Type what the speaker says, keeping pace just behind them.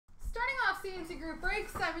CNC Group Break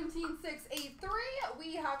 17683.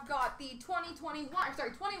 We have got the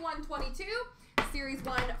 21-22 Series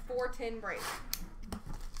 1 410 break.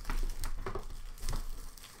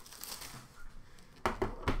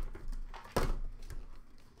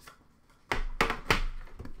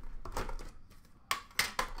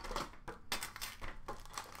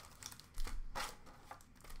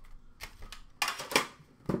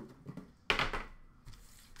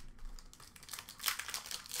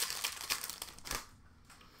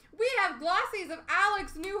 Glossies of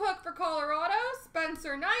Alex Newhook for Colorado,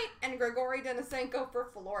 Spencer Knight, and Grigory Denisenko for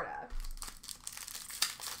Florida.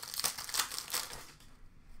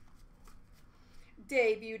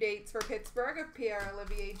 Debut dates for Pittsburgh of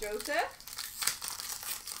Pierre-Olivier Joseph.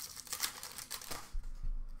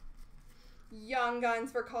 Young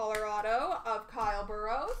Guns for Colorado of Kyle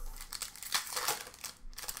Burrows.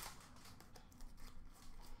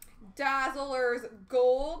 Dazzlers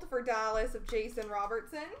Gold for Dallas of Jason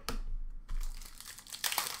Robertson.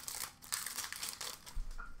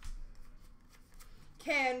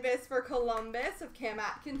 Canvas for Columbus of Cam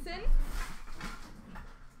Atkinson.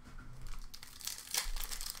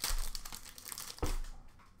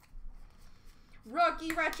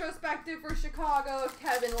 Rookie Retrospective for Chicago of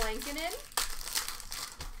Kevin Lankinen.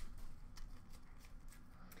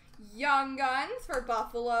 Young Guns for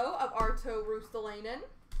Buffalo of Arto Ruustalainen.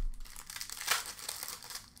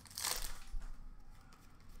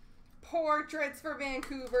 Portraits for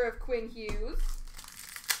Vancouver of Quinn Hughes.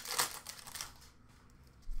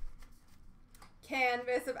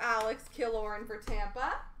 Canvas of Alex Killorn for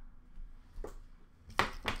Tampa.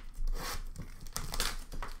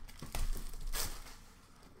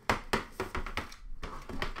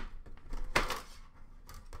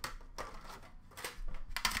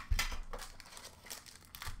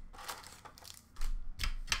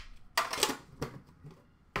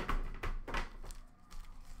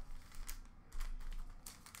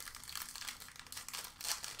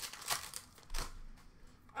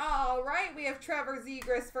 We have Trevor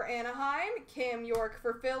Zegras for Anaheim, Cam York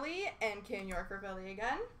for Philly, and Cam York for Philly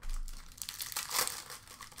again.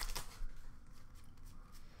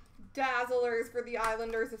 Dazzlers for the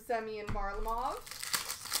Islanders of Semyon Varlamov.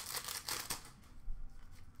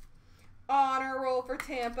 Honor Roll for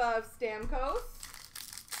Tampa of Stamkos.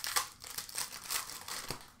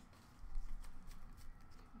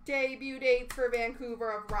 Debut dates for Vancouver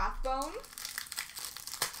of Rathbone.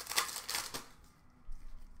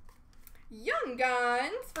 Young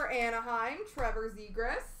Guns for Anaheim, Trevor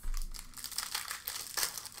Zegras.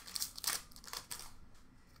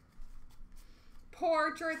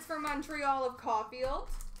 Portraits for Montreal of Caulfield.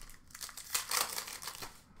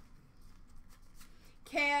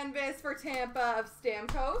 Canvas for Tampa of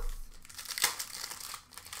Stamkos.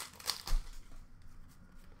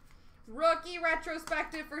 Rookie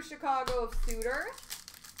Retrospective for Chicago of Suter.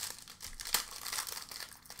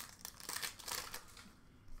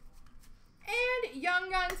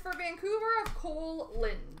 Young Guns for Vancouver of Cole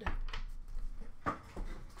Lind.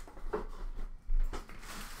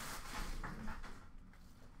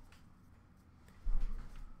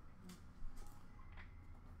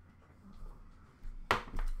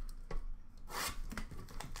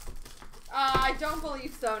 I don't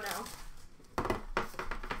believe so, no.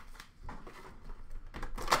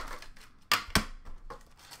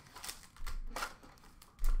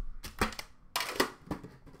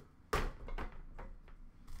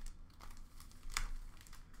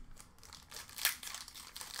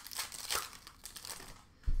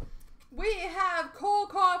 We have Cole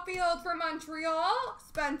Caulfield for Montreal,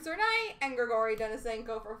 Spencer Knight, and Grigory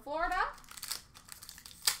Denisenko for Florida.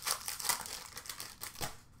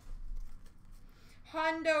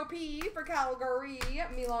 Hundo P for Calgary,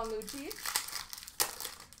 Milan Lucic.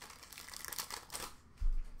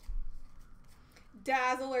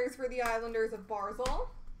 Dazzlers for the Islanders of Barzal.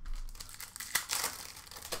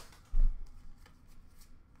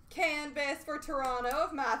 Canvas for Toronto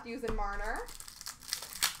of Matthews and Marner.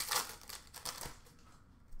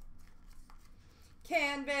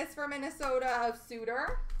 Canvas for Minnesota of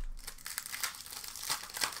Suter.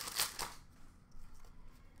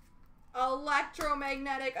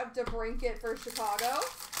 Electromagnetic of DeBrincat for Chicago.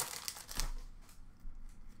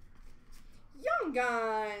 Young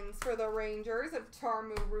Guns for the Rangers of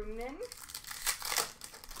Tarmu Ruunen.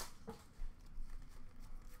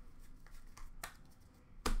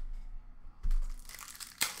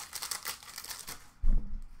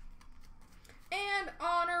 And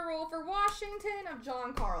Honor Roll for Washington of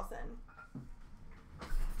John Carlson.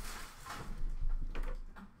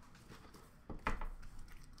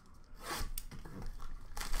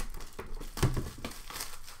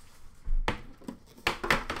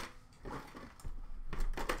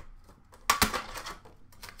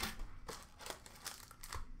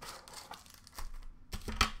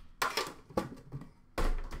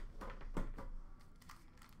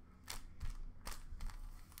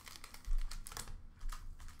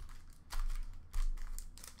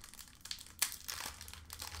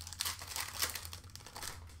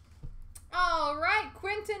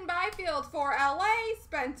 Field for LA,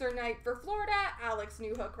 Spencer Knight for Florida, Alex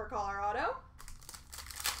Newhook for Colorado.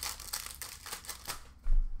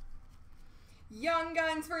 Young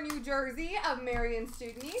Guns for New Jersey of Marion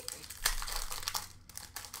Studnick.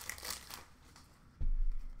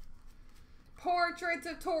 Portraits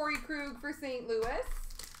of Torrey Krug for St. Louis.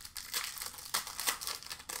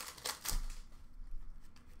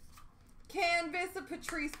 Canvas of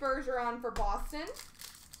Patrice Bergeron for Boston.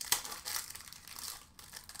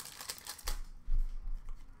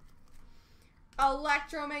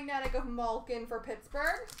 Electromagnetic of Malkin for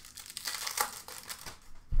Pittsburgh.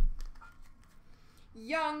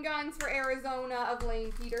 Young Guns for Arizona of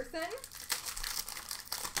Lane Peterson.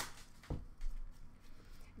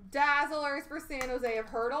 Dazzlers for San Jose of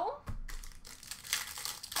Hurdle.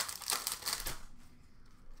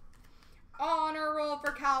 Honor Roll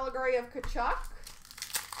for Calgary of Kachuk.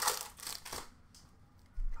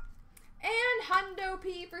 And Hundo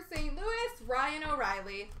P for St. Louis, Ryan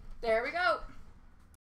O'Reilly. There we go.